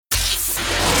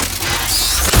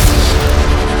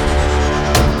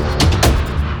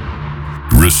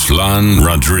Ruslan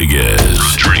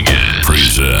Rodriguez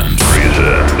presents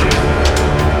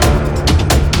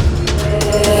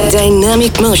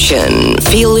Dynamic motion,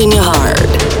 feel in your heart.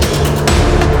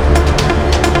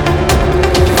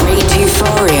 Great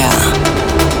euphoria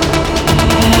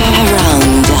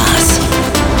around us.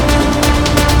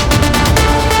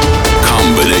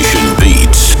 combination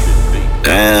beats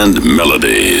and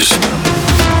melodies.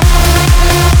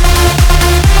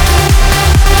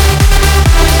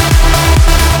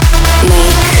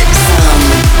 Make some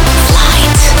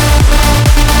flight.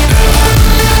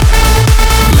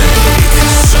 Make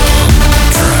some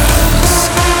trance.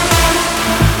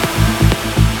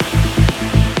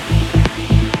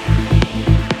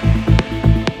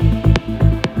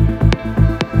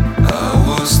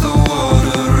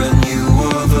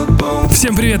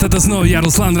 Всем привет, это снова я,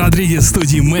 Руслан Родригес, в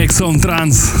студии Make Some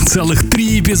Trance. Целых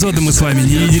 3 эпизода мы с вами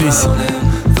не виделись.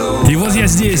 И вот я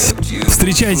здесь.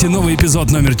 Встречайте новый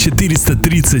эпизод номер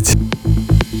 430.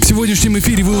 В сегодняшнем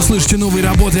эфире вы услышите новые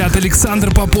работы от Александра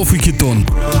Попов и Китон,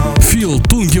 Фил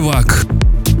Тунгевак,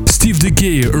 Стив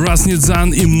Декей,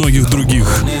 Раснидзан и многих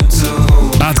других.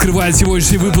 А открывает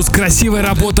сегодняшний выпуск красивая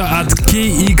работа от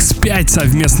KX5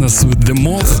 совместно с The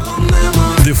Moth,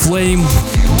 The Flame.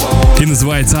 И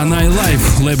называется она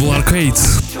iLife, лейбл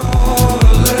Arcades.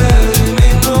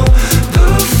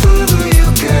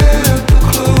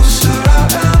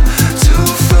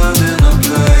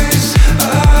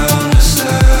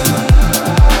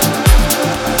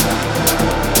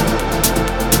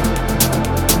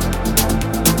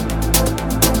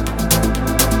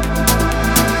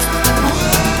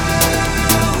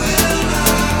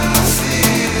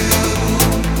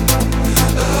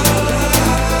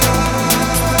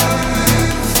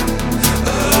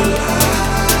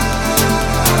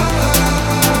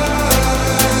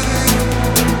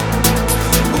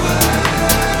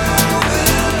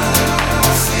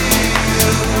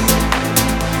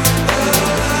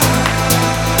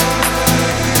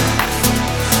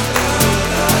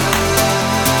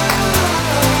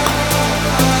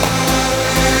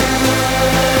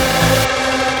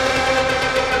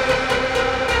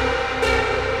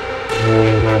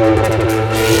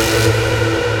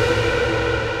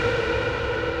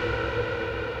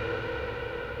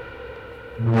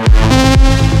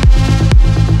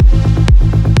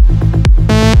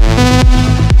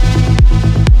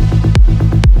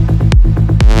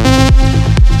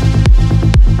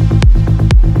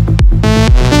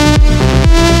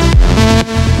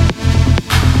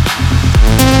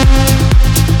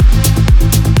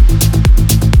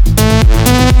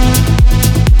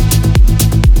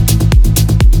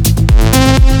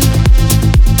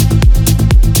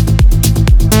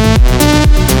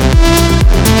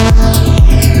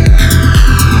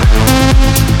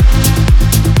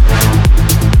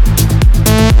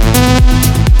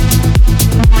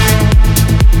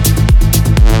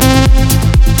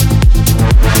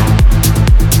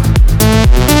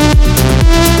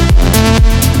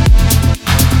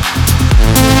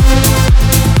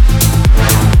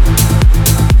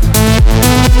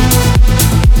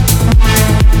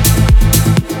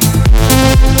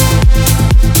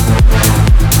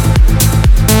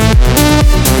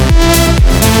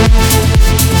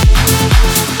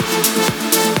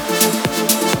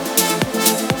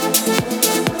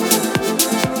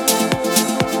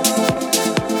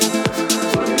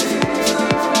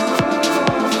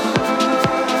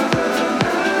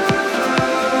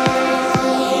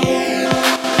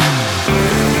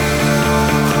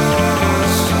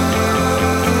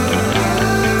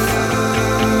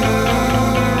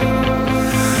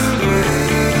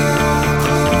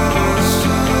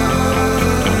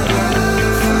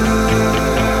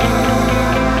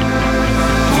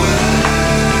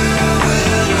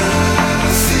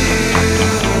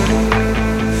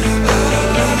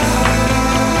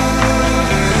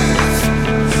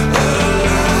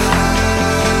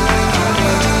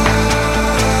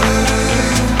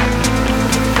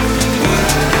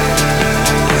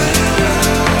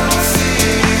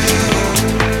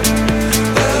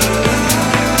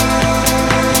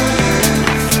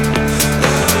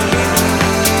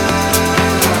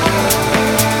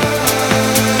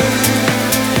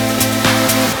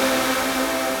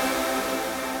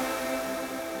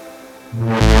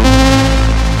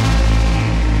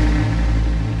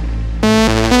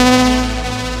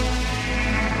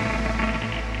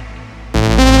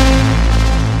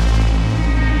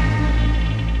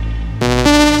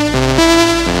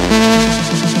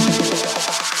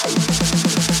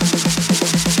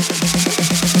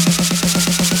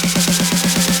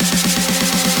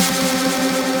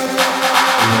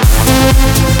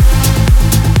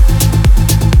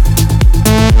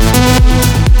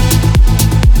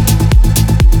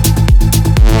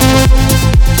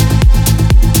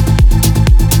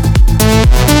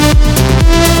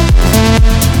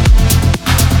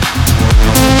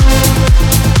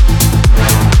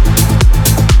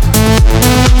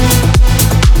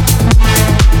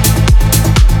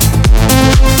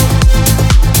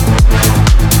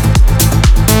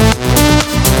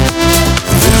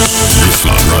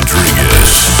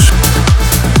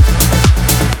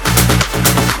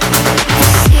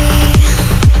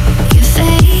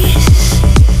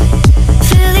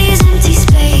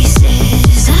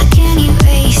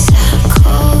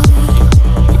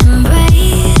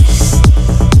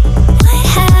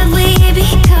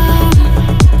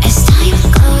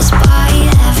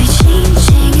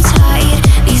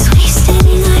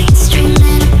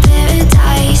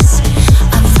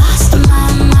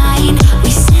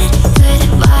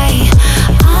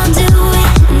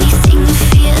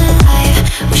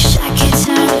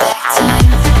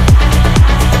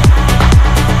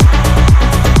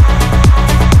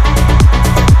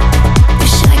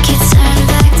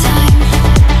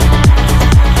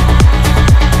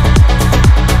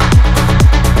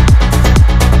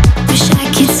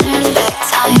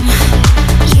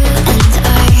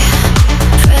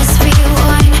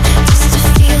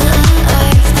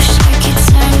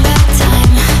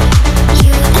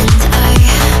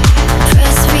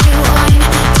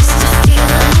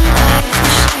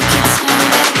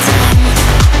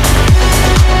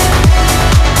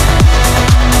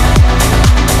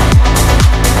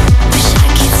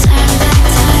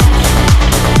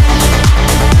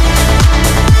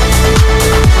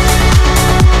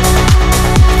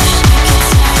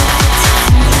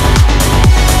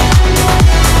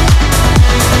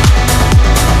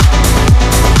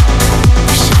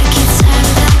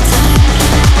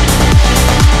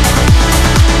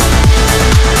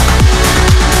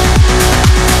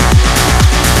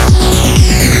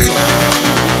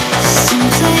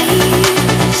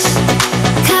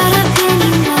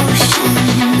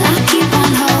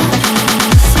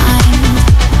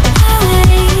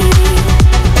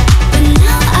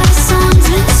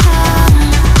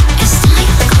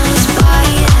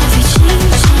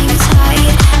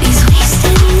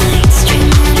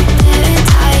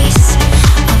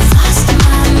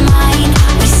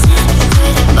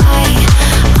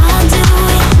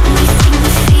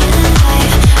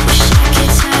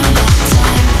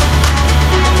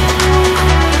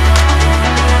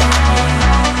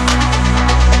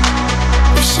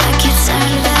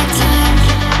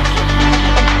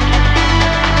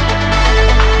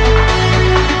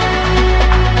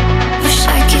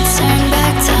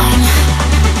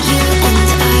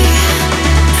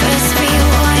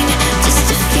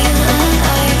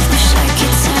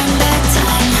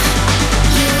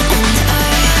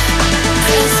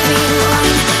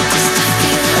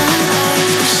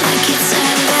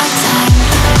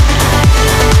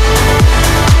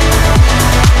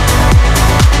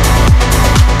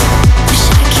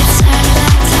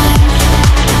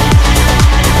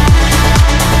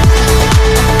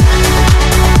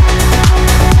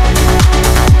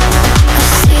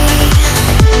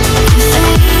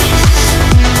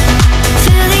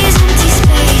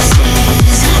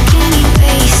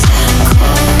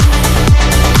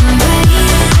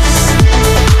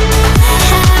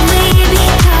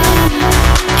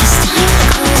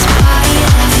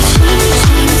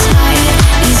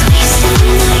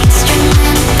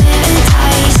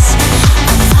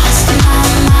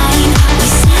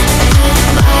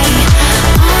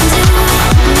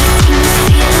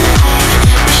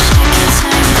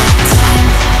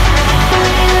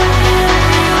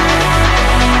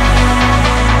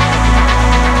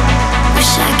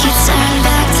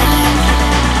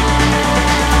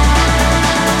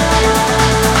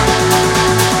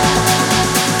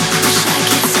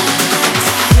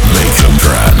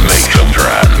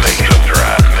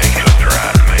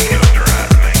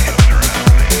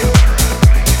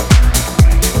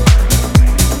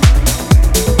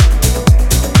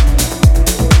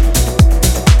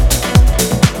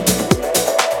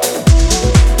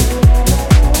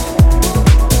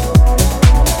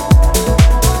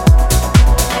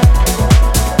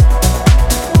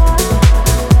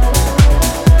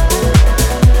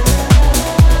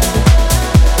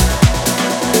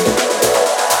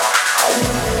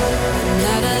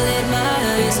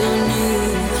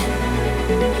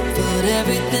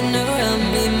 everything around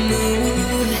me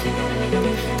move.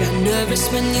 Got nervous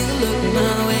when you looked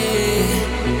my way,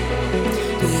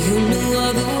 but you knew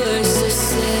all the words to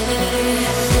say.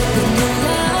 And the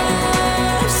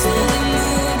love slowly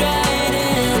moved right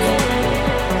in.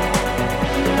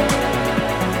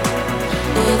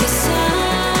 All the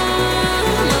time,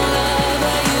 my love,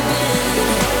 where you been?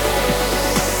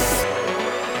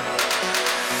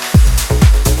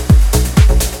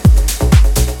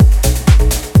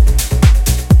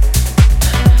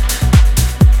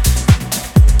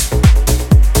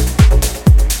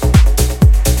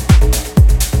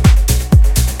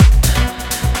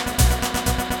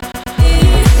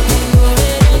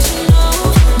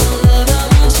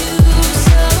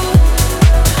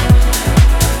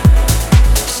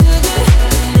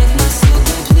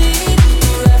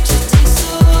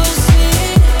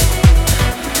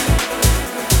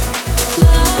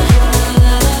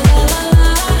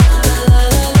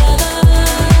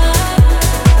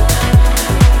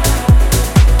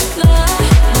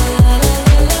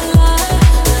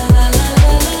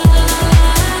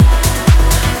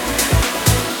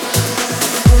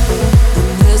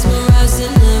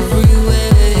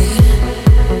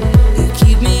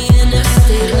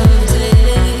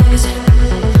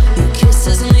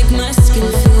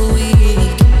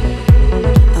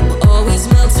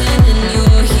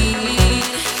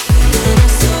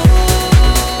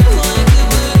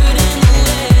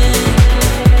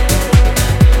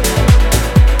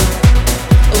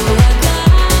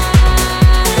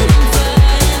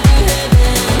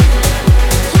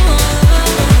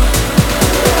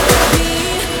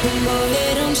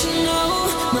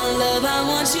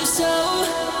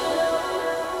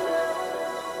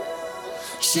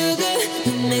 Sugar,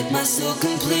 you make my soul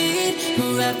complete. My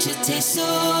rapture tastes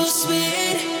so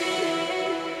sweet.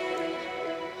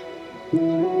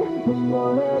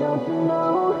 Boy, don't you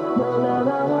know, my love,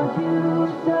 I want you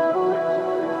so.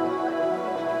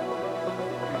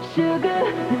 Sugar,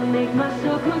 you make my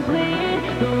soul complete.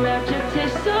 My rapture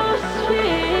tastes so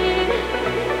sweet.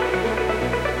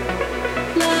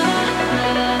 La la la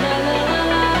la la la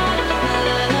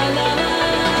la la la la.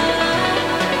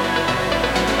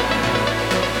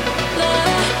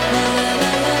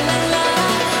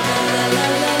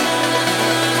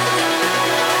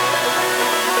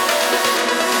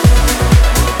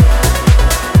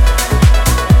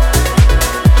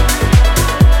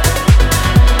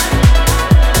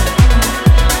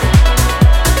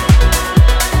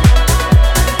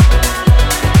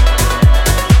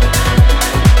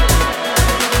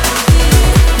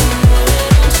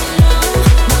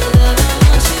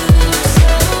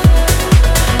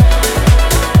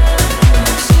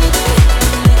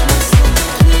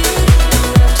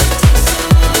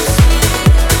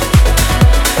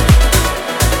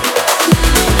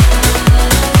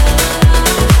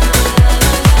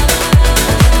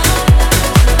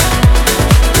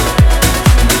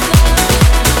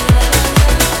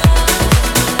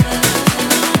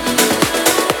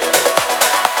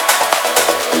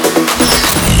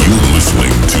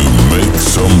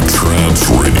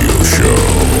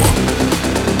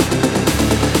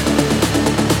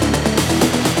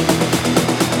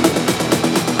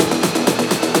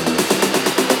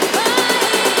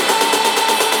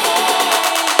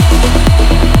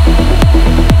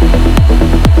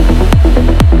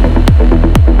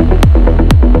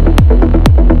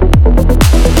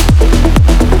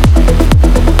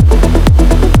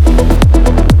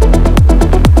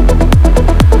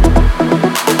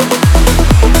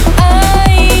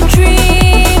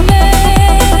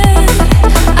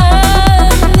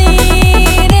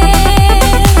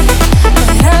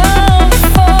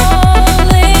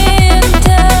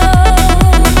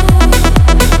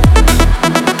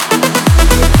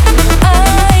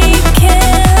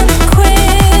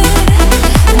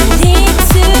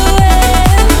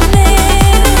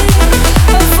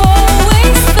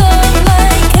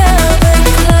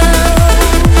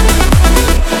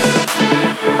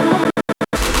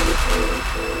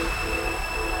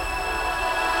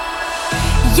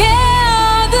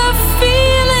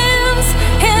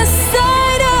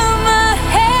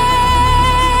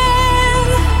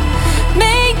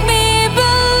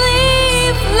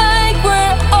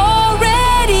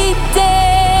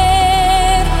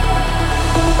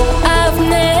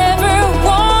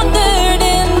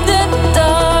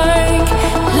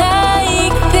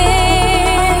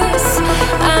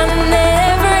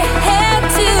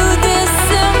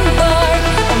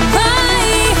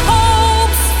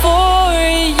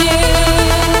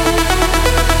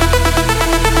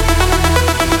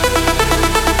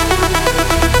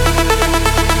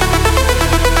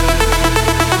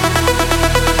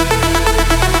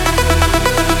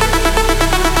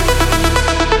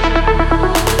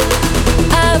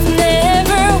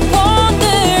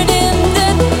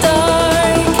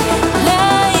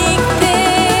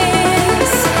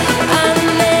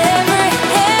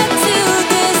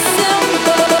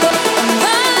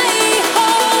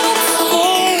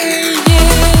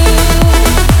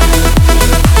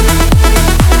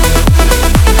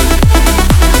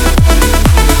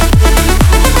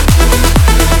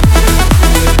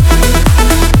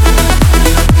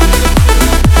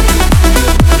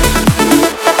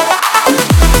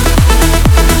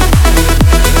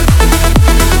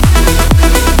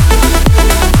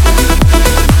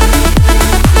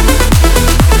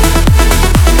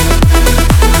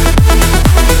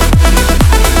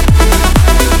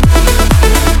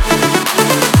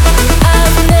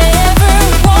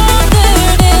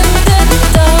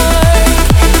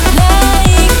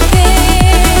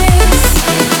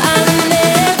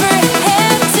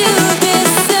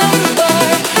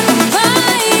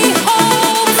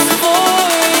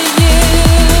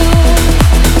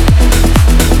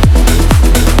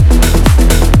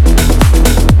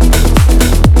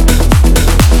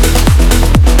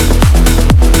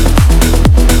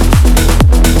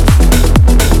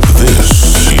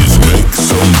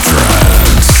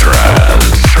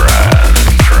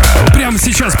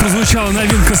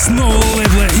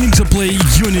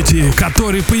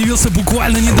 появился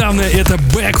буквально недавно. Это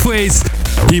Backface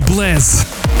и Bless.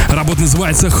 Работа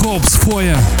называется Hopes for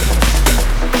Ya.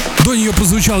 До нее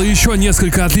прозвучало еще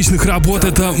несколько отличных работ.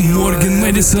 Это Morgan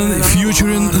Madison,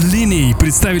 Futuring Linney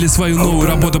представили свою новую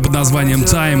работу под названием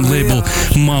Time, лейбл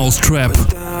Mousetrap.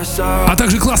 А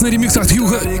также классный ремикс от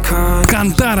Хьюга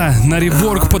Кантара на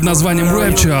реворк под названием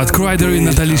Rapture от Крайдера и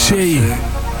Натали Шей.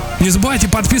 Не забывайте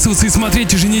подписываться и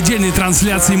смотреть еженедельные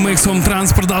трансляции Make Some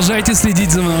Trance. Продолжайте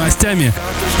следить за новостями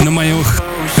на моих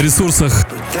ресурсах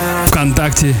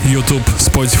ВКонтакте, YouTube,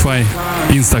 Spotify,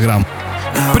 Instagram.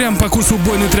 Прям по курсу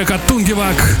убойный трек от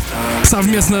Тунгевак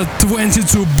совместно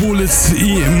 22 Bullets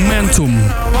и Mentum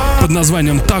под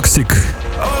названием Toxic,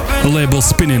 лейбл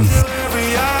Spinning.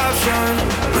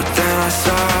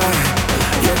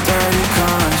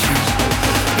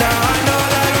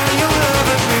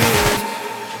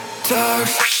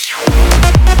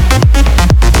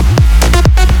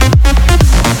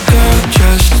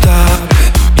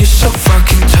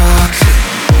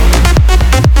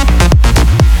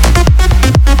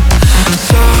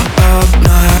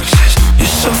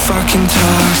 Fucking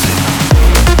toxic.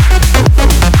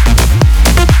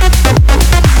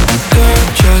 Girl,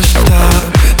 just stop.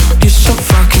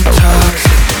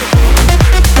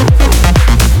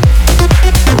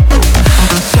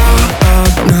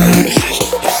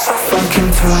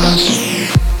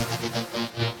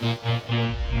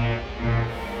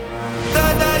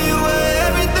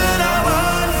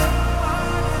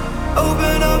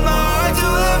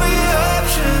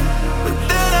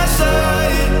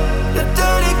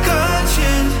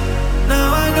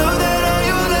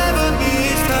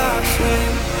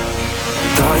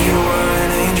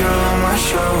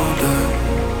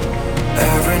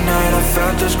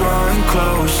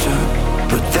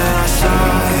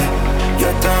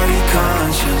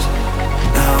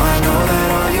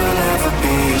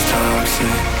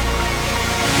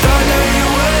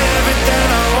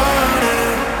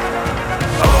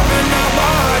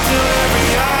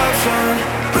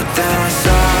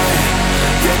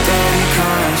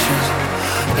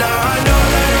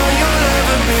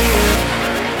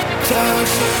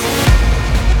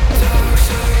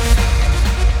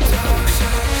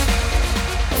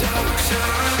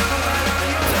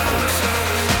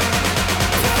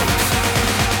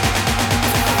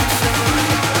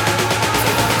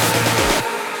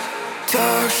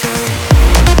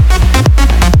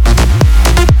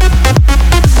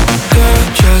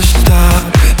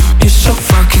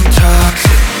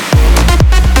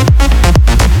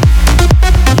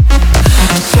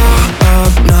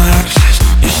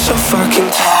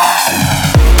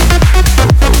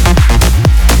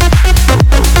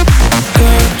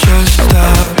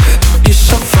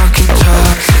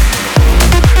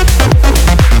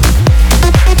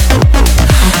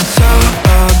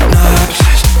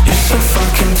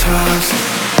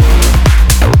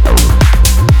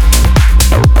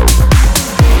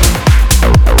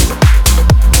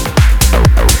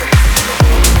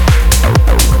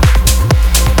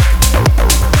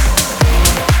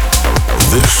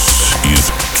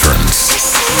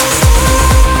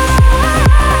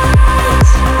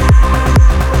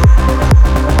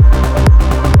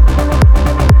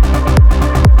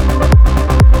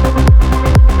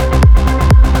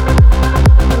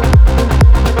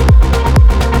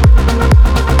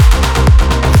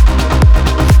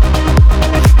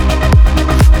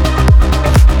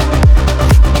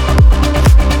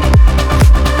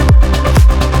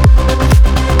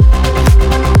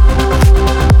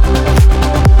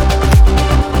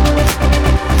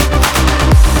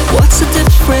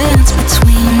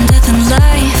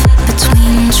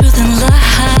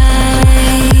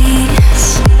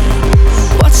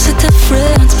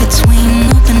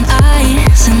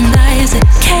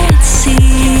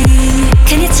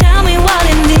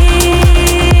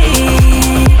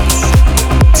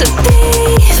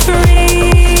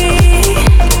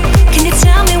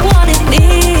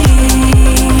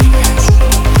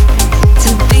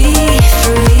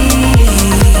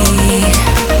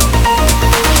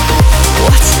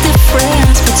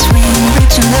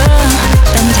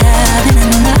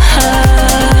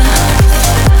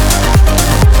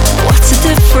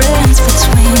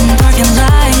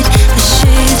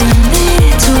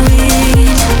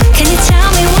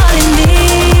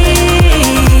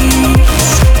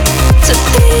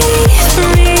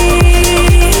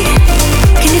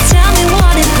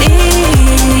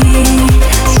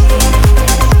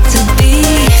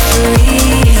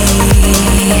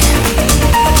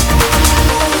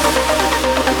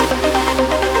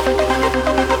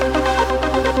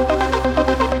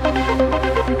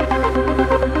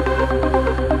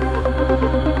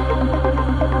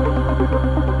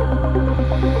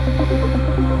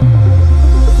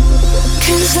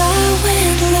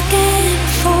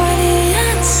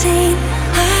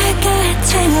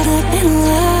 caught up in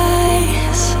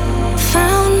lies.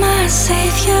 Found my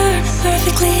savior,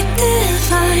 perfectly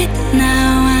divine.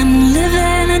 Now I'm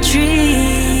living a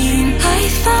dream. I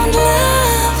found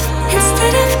love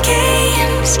instead of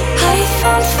games. I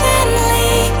found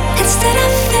family instead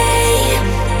of fame.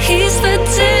 He's the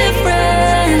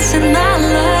difference in my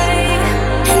life.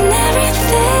 And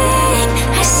everything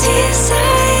I see is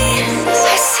eyes.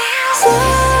 I see his eyes.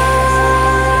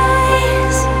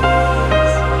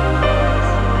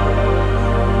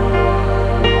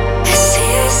 I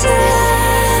see his eyes.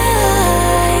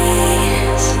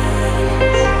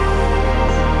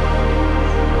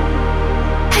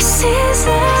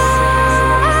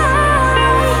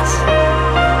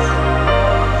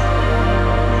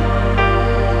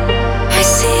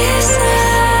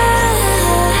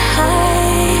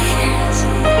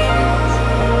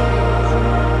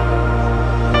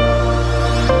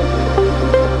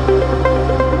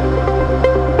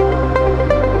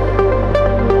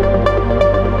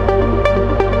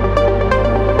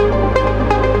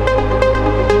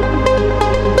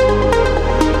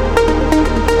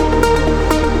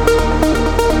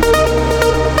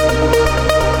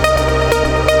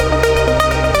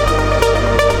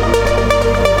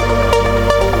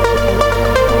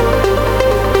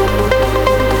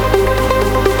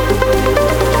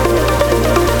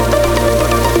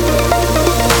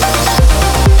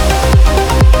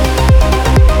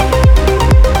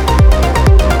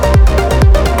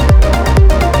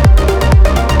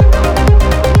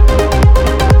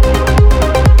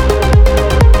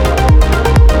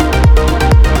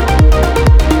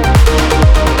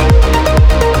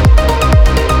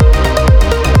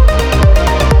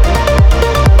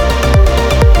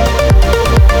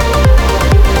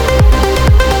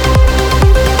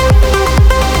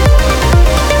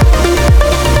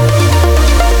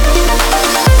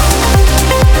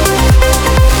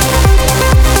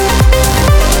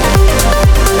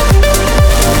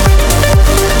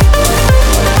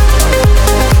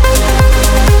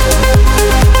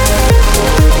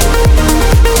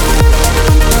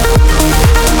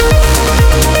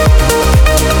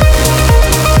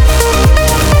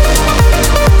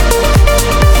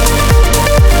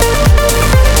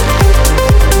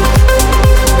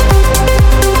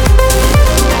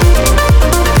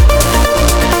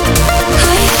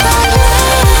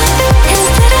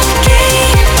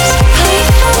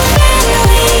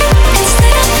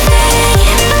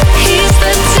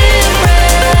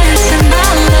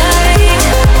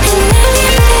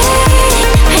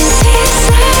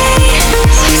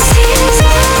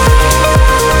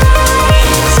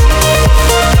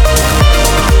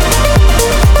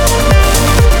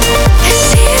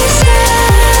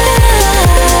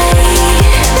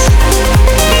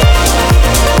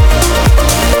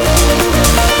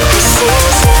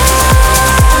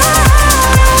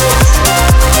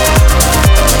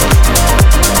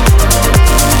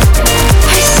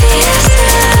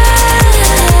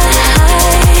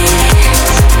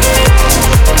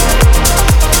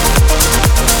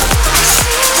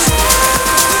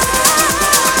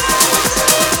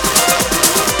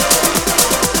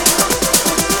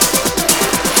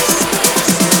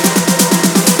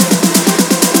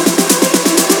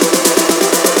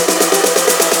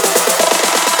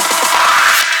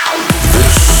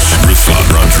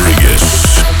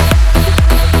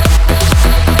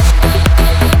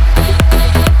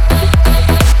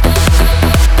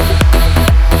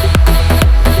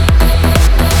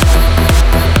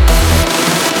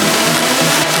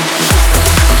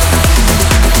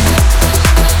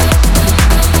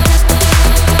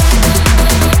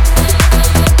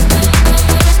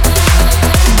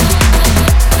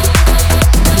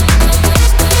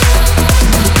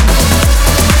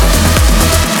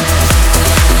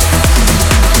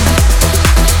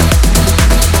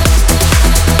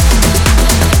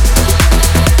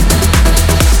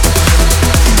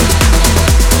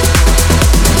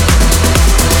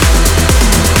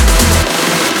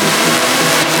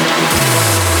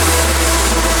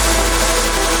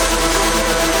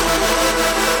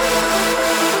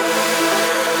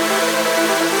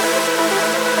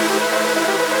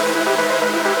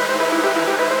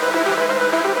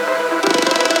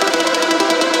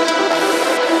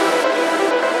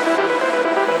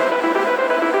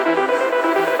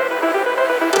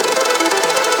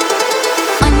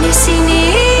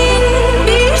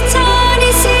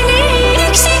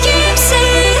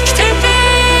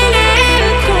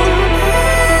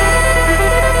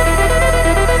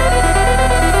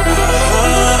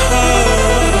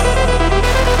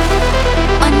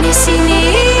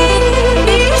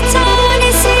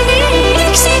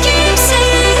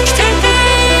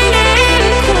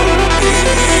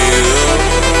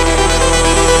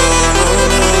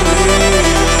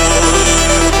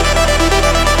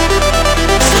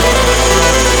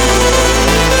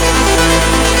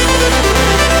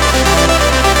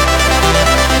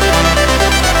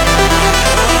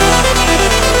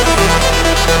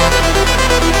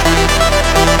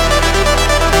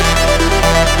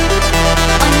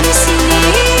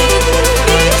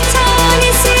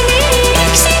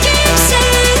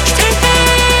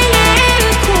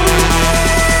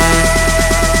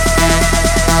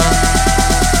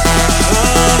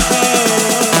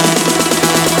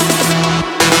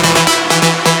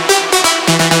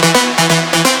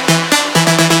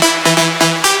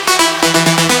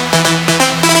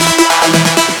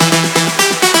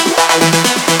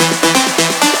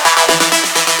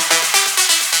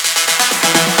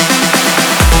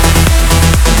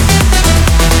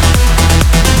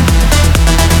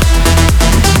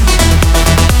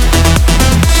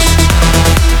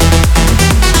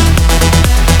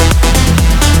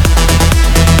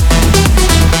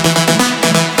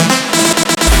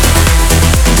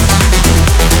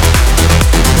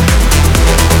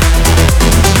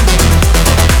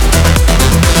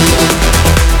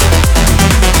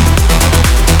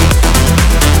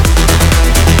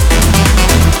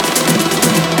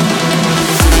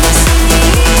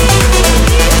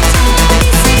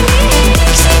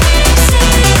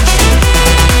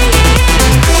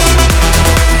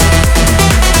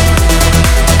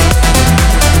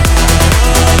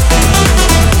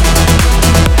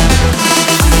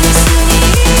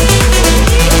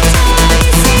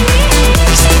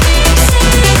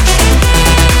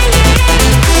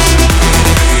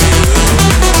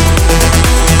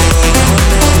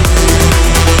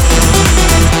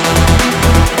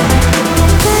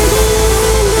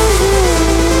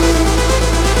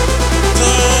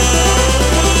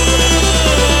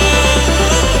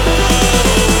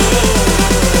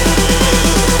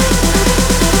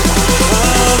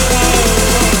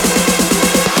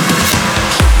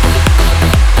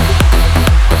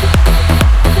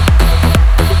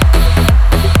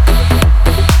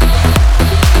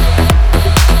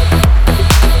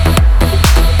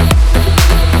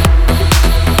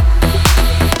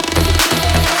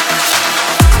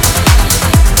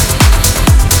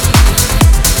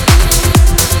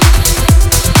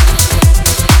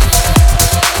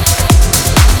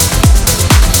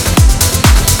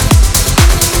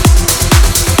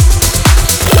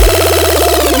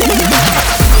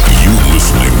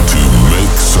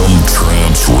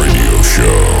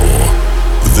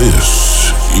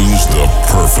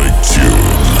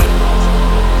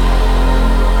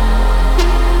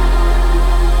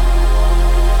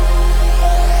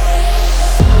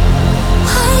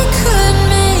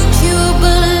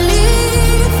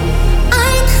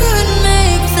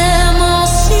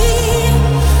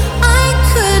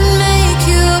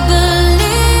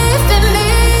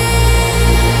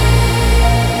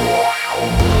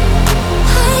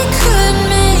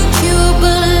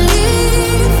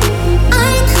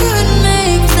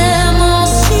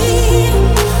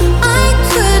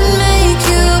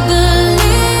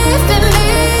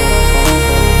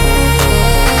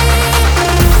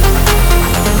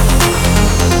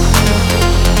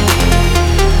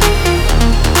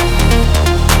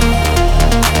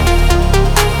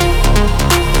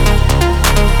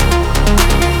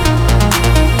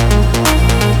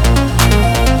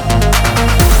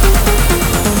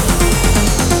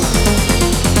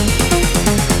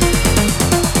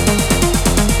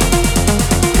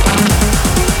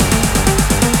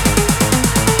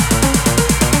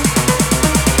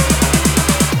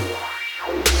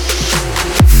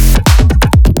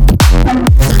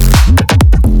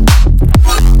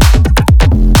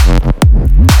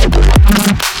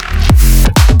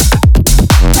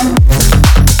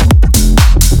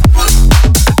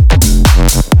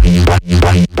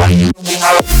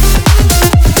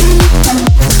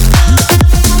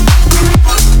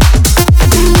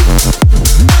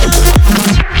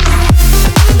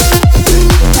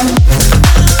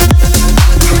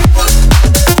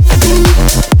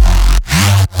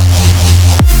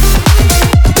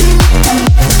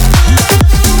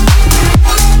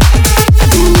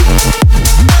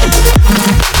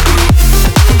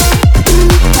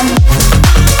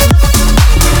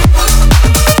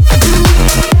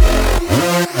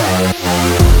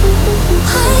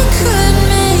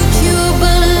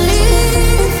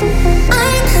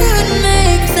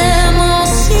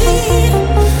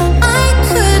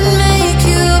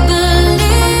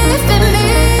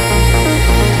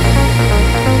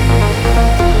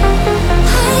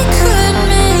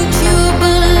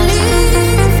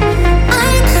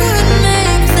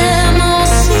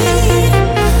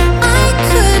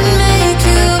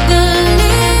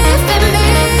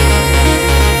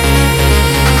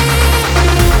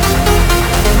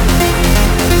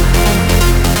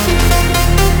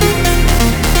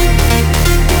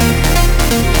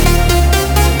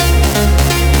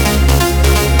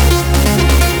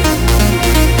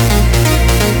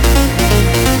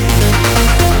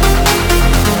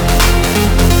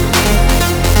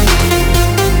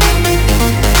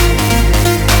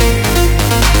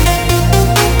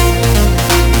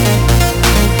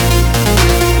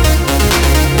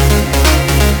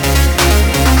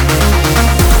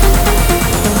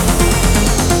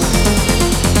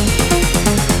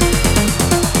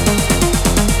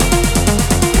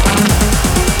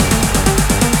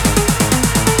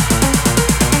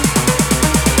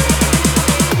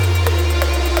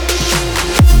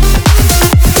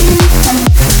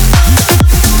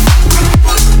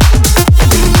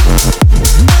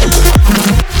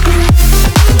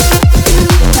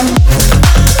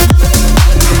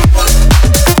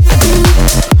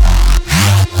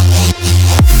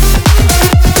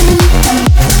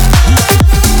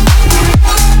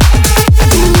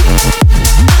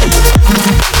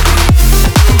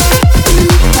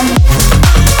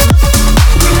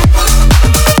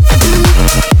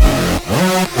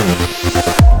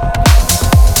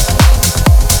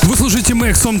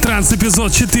 Max on Trance,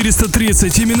 эпизод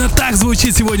 430. Именно так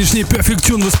звучит сегодняшний Perfect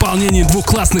Tune в исполнении двух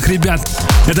классных ребят.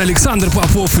 Это Александр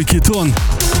Попов и Китон.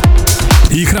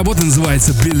 И их работа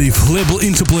называется Believe, лейбл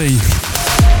Interplay.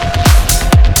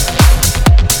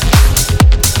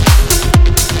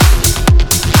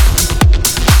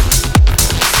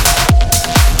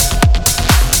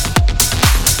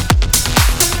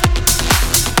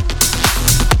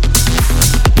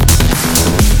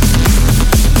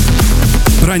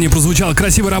 Ранее прозвучала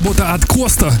красивая работа от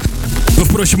Коста. Но,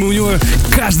 впрочем, у него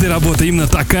каждая работа именно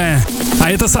такая. А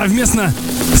это совместно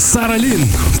с Сара Лин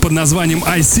под названием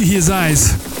I See His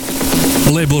Eyes.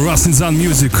 Лейбл Rustin Zan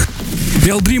Music.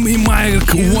 Элдрим и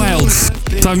Майк Уайлдс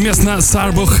совместно с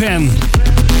Arbo Hen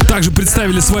также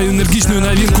представили свою энергичную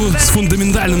новинку с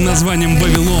фундаментальным названием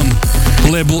Babylon.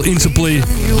 Лейбл Interplay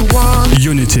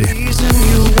Unity.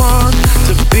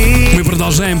 Мы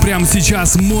продолжаем прямо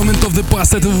сейчас Moment of the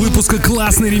Past этого выпуска.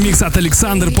 Классный ремикс от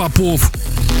Александра Попов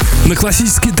на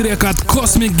классический трек от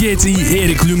Cosmic Gate и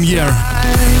Эрик Люмьер.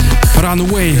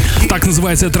 Runaway, так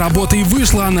называется эта работа, и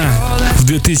вышла она в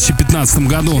 2015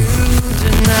 году.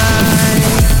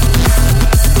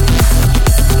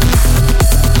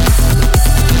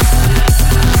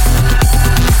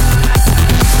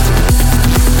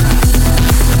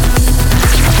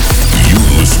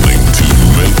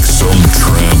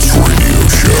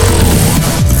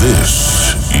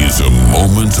 This is a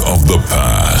moment of the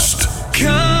past.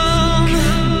 Come,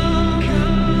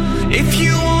 if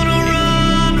you wanna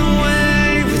run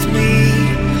away with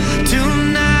me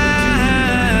tonight,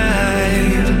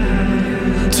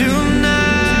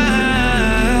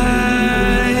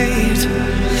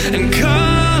 and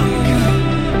come,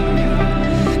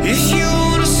 if you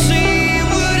wanna see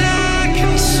what I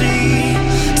can see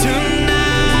tonight.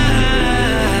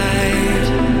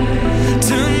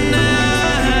 Tonight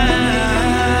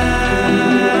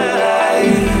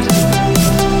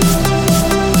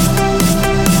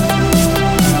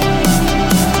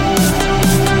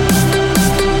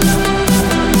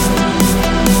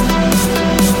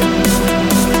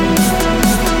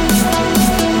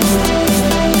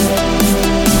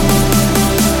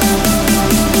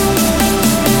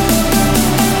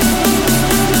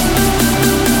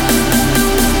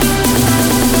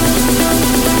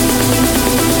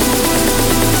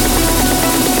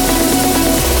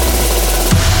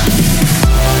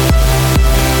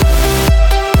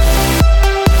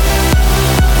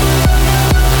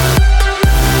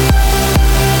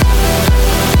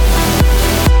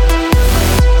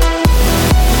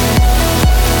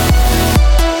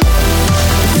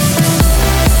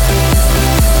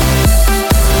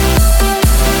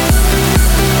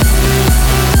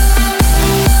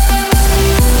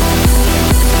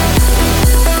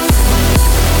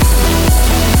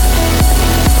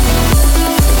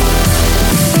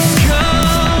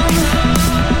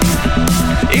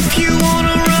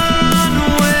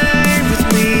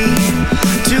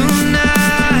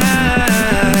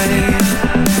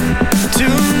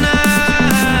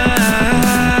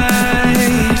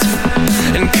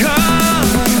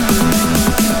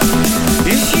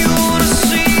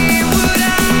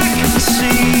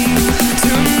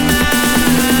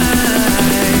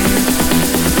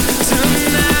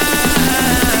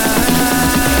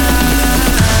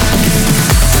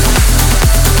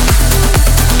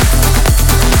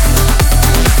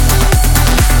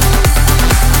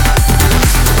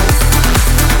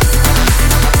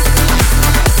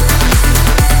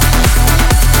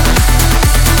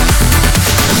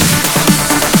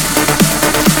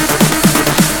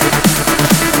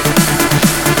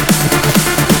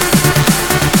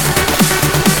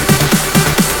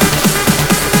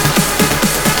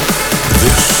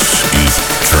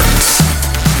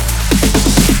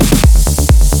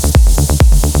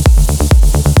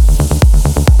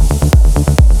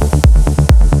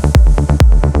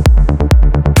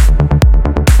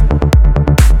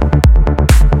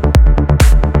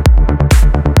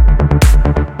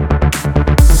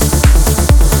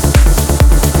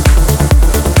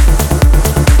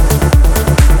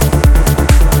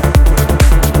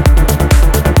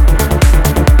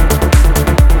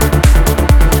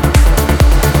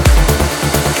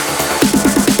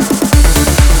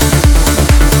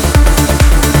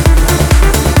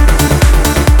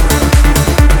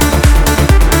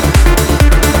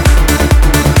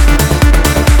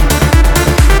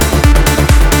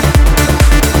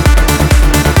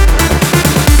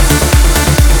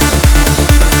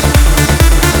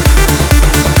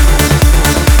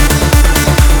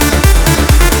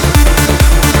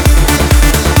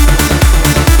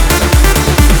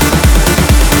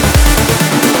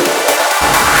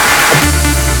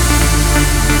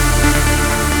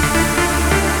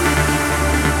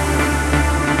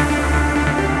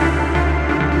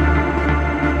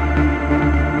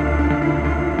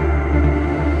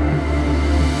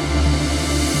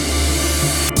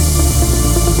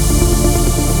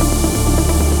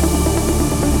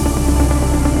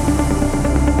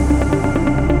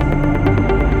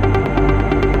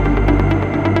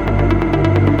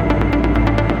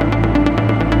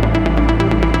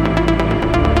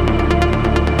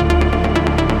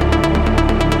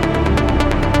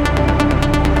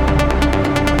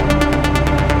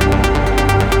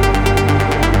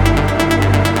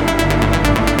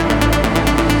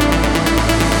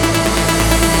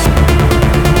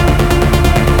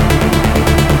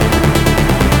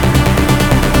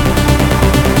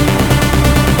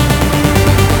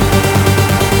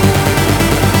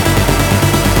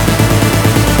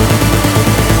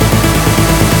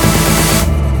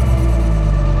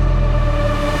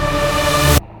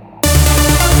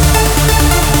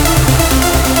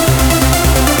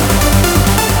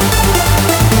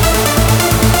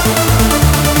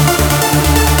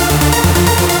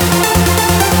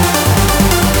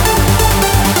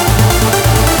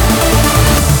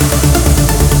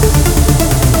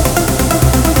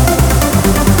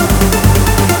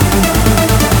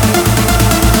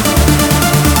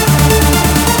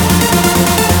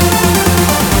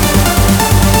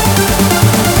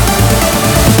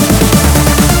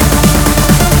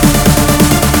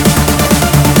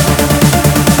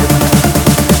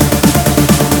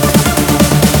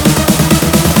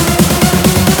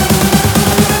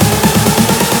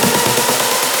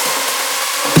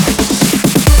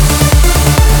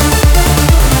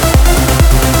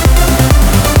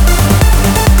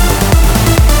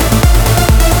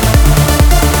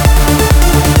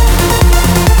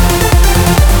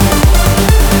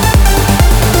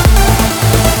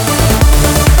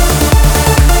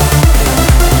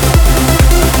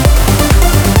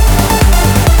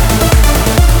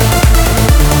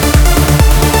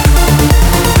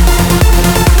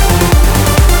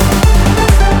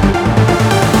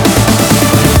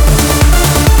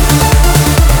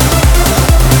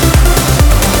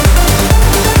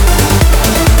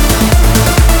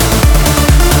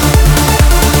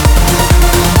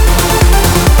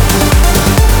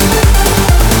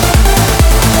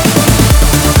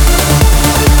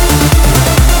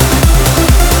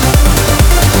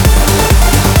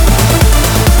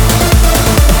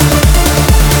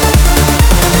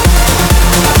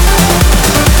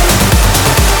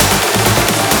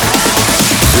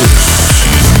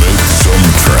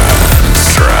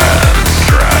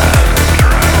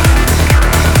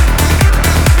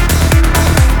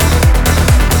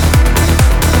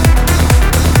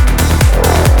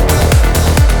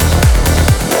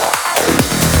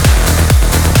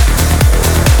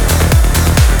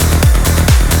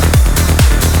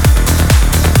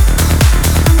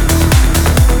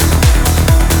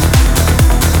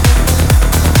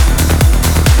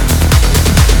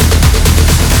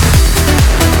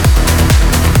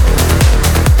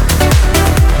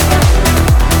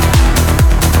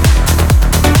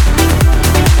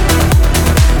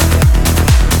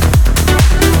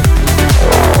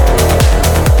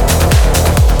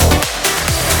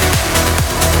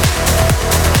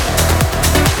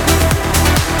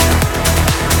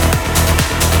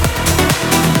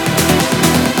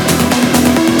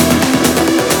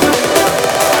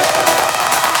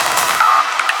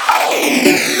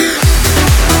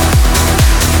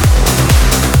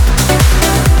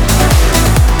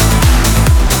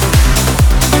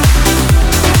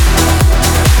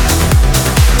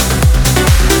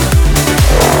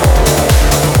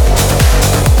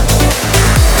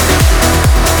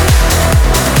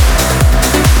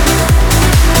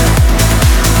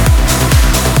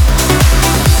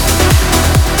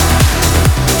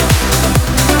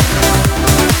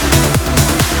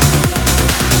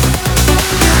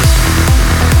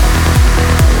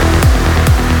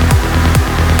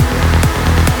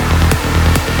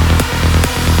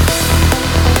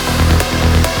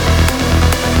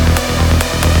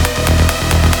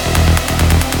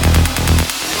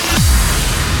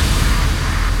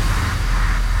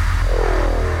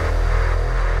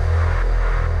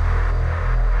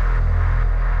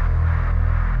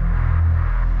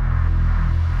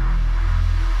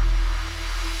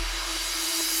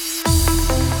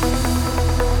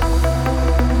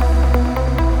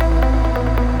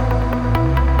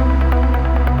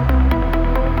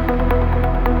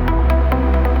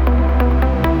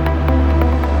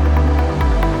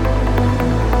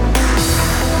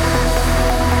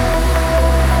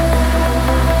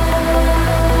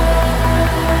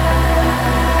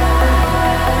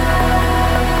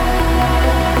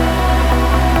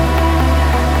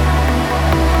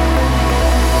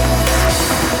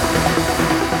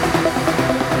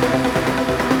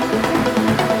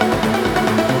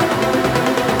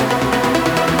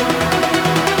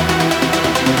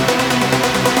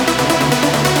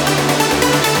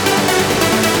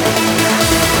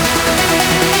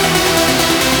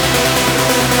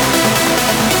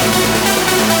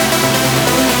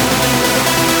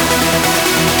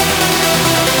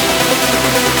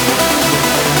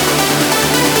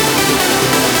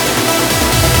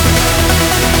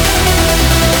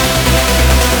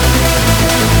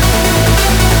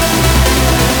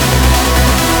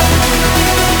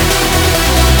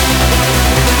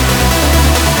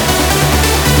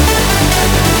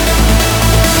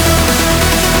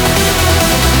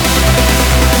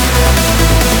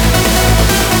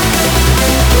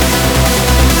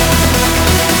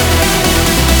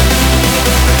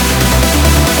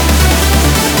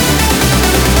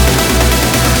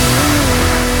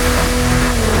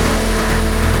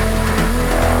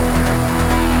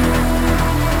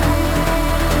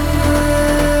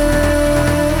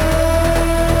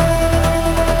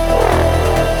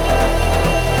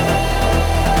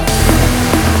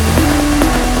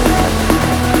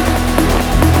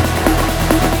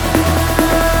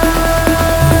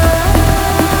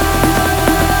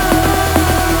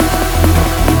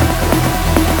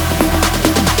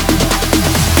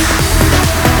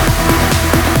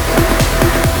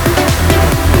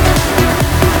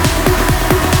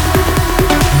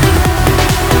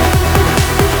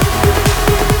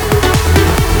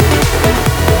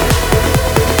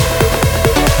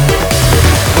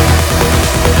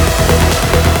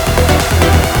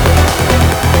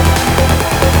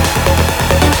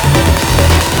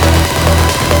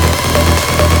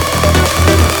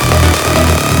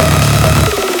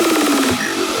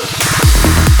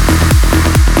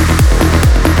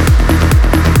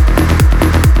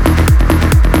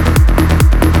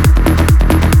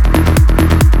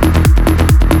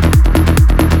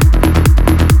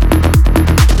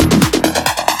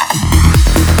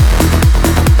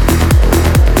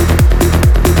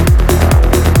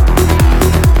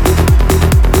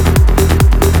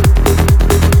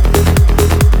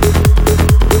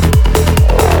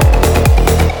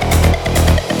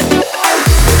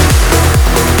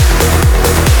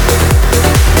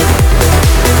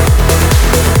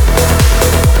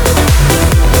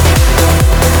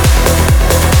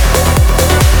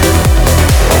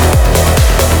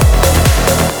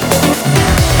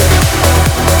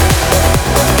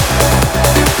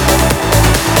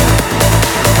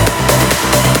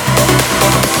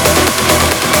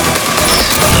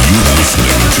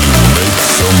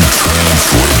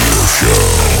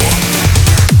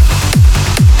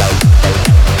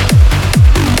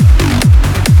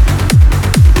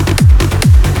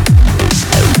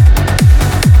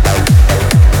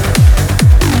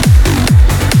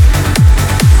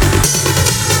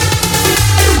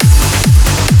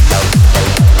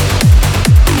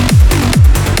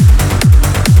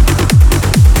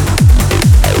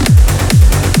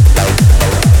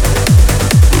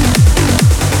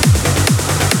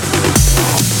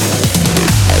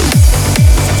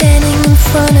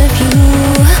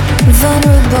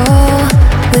vulnerable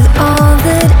with all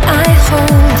that I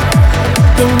hold.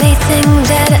 They may think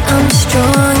that I'm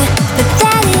strong, but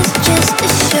that is just a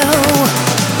show.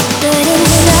 But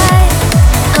inside,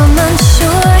 I'm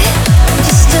unsure.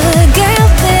 Just a girl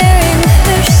bearing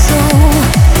her soul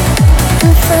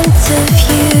in front of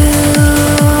you,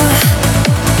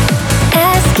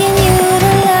 asking you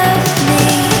to love me.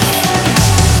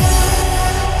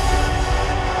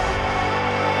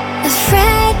 A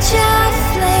fragile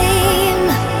flame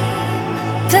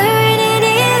burning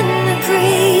in the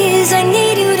breeze. I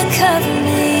need you to cover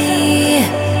me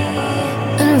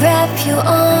and wrap your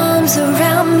arms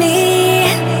around me.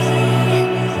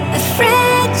 A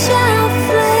fragile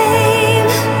flame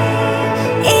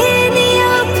in the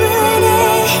open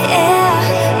air.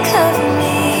 Cover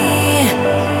me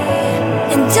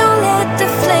and don't let the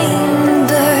flame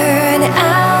burn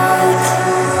out.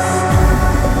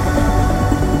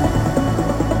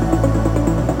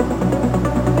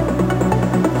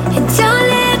 And don't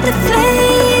let the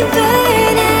flame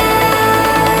burn out.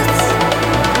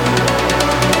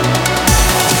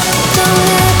 Don't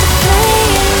let the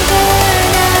flame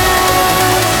burn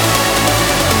out.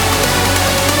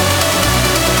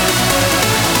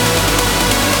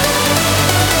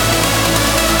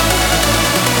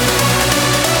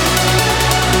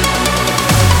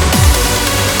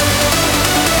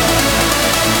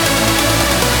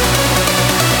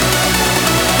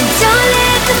 And don't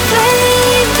let the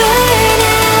flame burn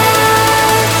out.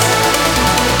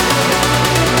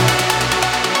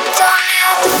 Don't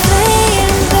let the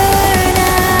flame burn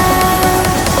out.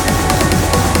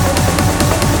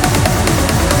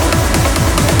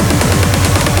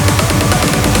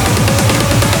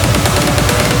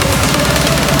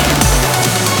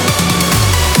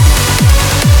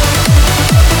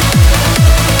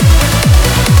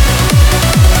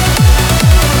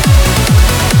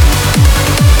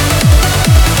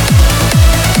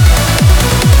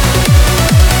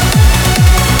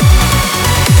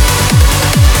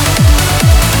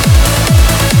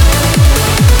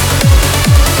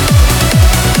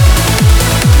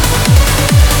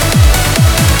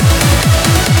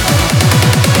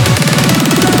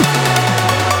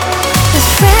 The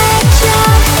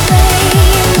fragile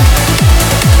flame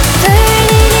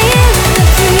burning in the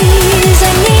breeze.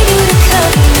 I need you to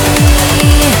cover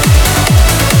me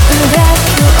and wrap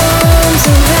your arms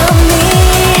around me.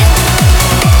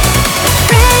 A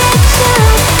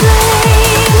fragile flame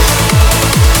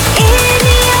in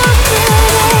the open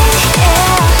air.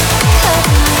 Cover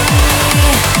me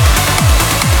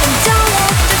and don't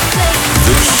let the flame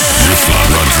This is Ruslan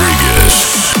Rodriguez.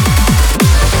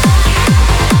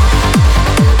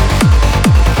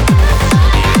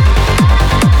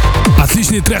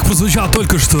 Отличный трек прозвучал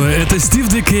только что. Это Стив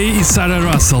Дикей и Сара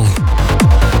Рассел.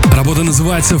 Работа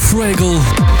называется Fragile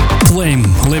Flame,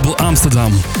 лейбл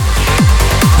Amsterdam.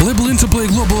 Лейбл Interplay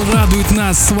Global радует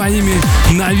нас своими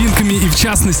новинками и в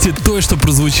частности той, что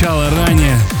прозвучало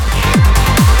ранее.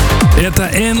 Это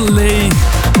NLA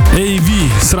AV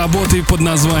с работой под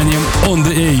названием On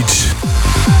The Edge.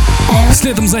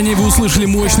 Следом за ней вы услышали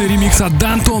мощный ремикс от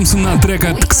Дан Томпсона на трек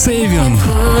от Xavion.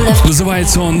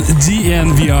 Называется он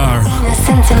DNVR.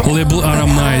 Лейбл Aram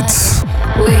Nights.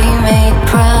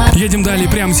 Едем далее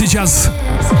прямо сейчас.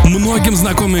 Многим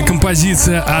знакомая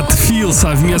композиция от Feel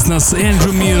совместно с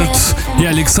Эндрю Мирт и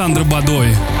Александром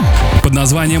Бадой. Под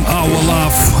названием Our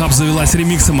Love обзавелась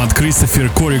ремиксом от Кристофер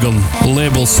Корриган.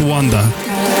 Лейбл Swanda.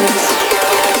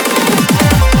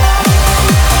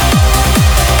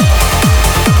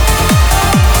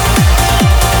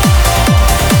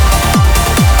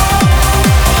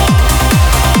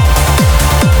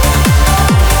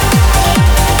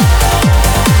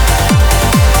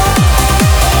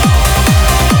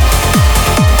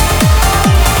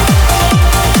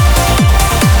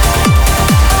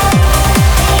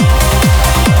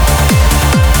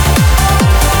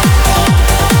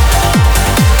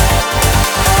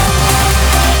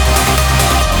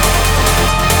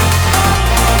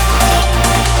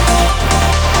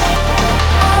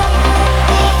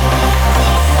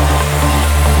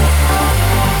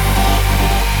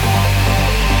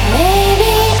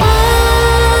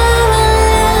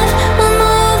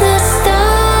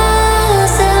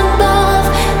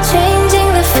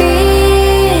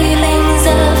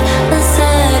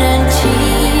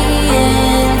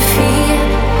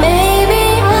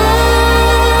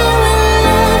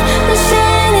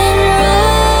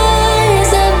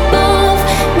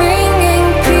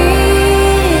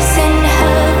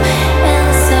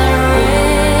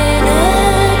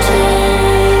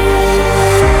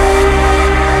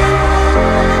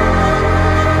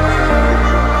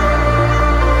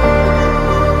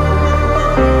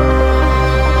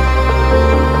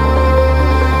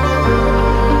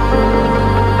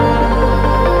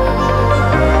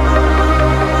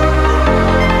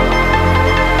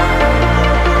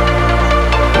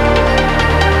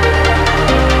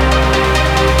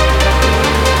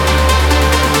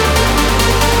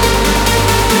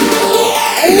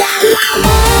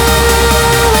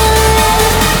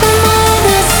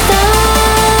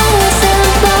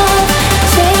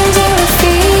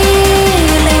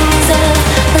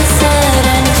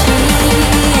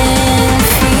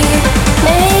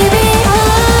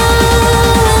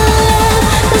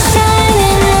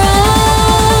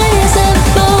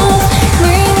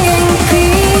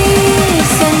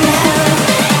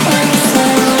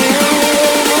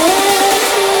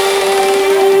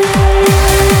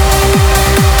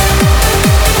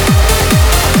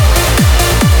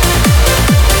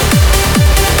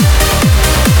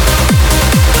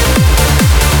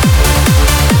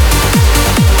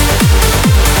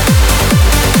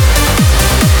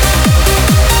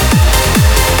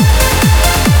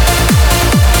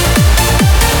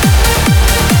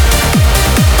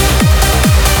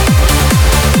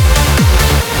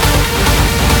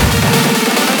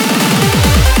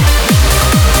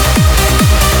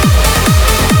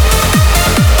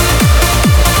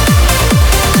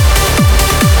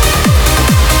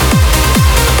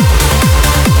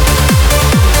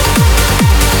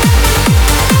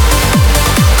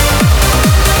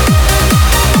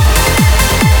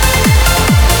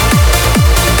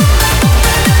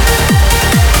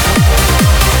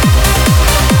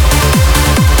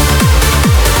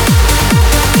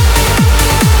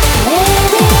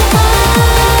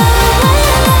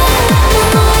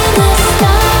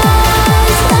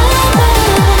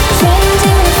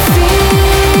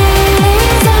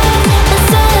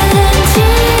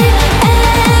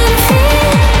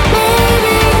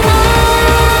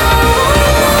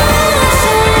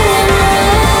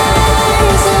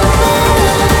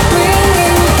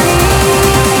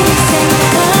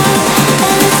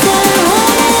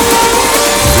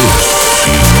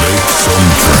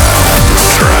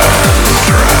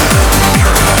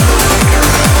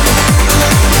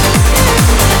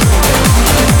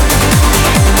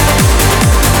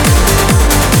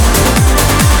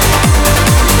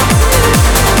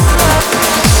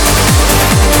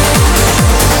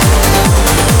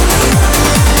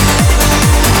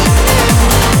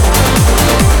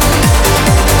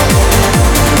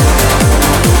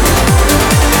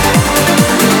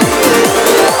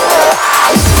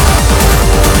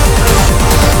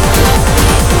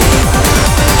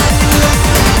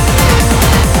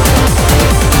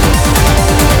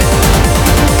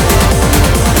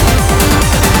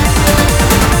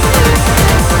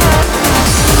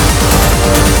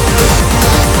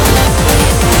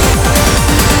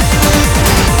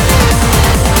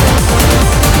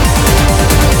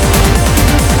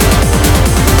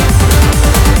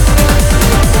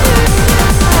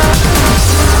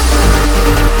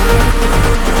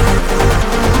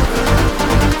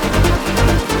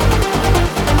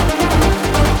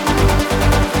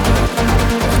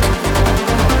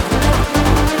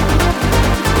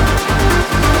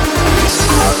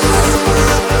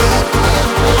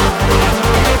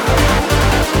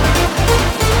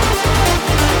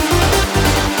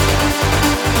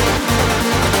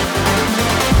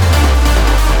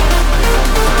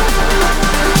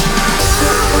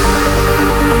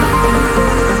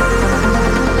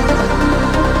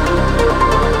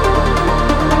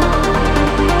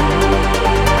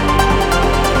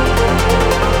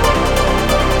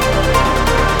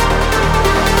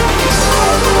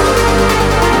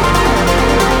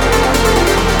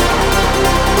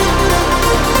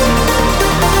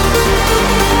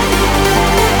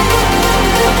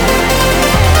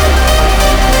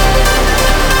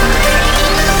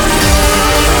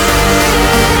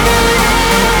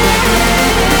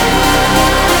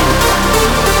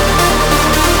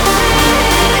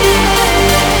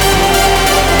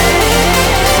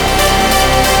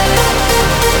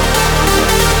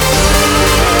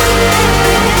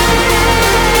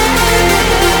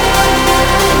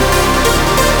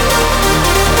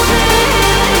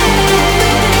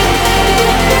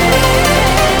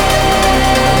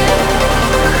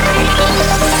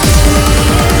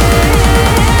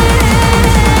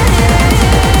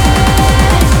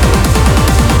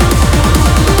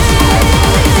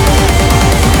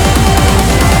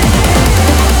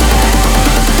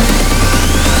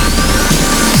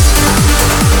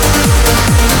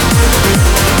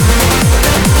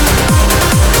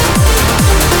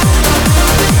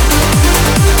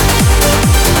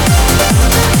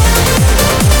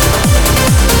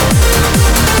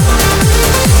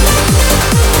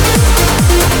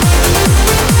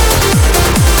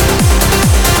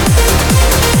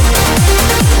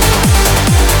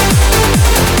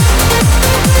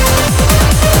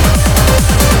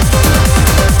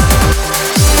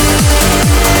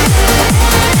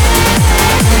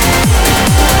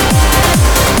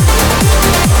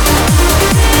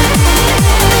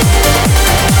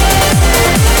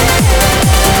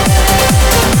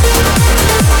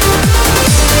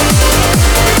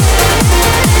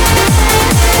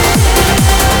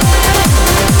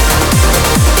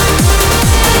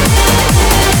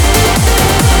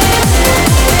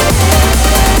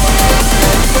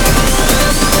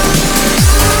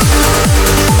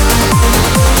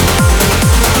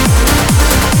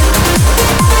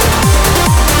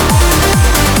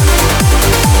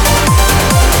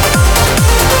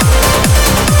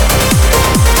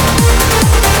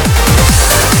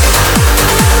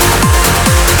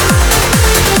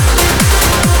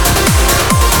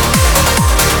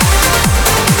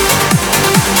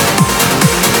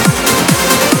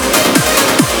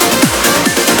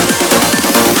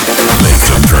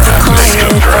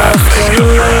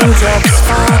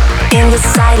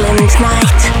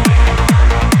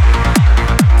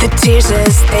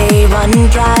 juices, they run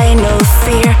dry. No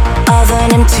fear of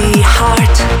an empty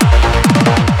heart.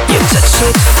 Your touch,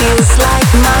 it feels like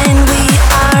mine. We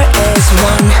are as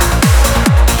one.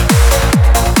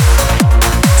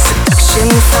 Seduction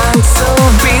found so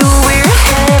real, we're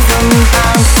heaven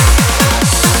bound.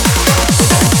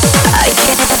 I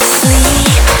can't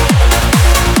sleep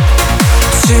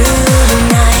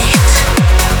tonight.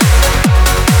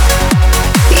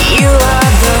 You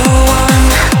are the one.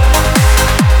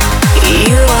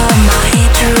 You are my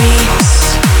dreams.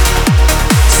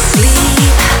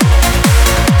 Sleep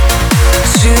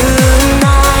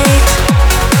tonight.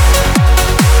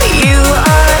 You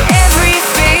are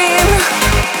everything.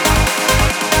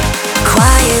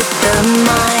 Quiet the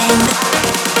mind.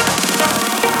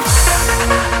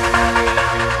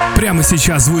 Прямо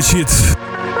сейчас звучит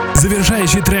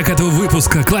завершающий трек этого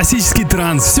выпуска. Классический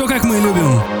транс. Все как мы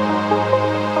любим.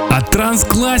 От Trance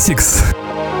Classics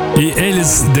и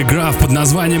Элис де Граф под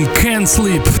названием Can't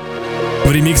Sleep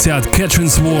в ремиксе от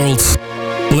Catherine's World,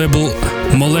 лейбл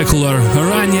Molecular.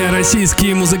 Ранее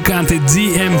российские музыканты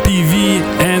DMPV,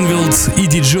 Anvils и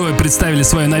DJ представили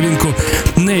свою новинку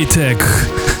Naytec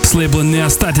с лейбла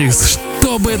Neostatics.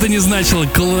 Что бы это ни значило,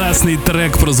 классный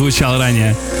трек прозвучал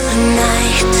ранее.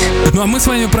 Ну а мы с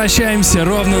вами прощаемся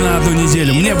ровно на одну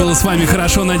неделю. Мне было с вами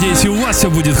хорошо, надеюсь, и у вас все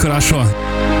будет хорошо.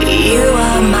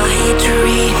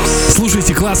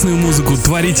 Слушайте классную музыку,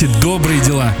 творите добрые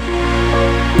дела.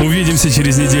 Увидимся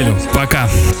через неделю. Пока.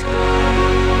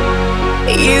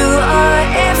 You are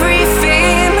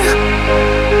everything.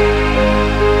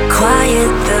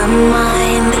 Quiet the mind.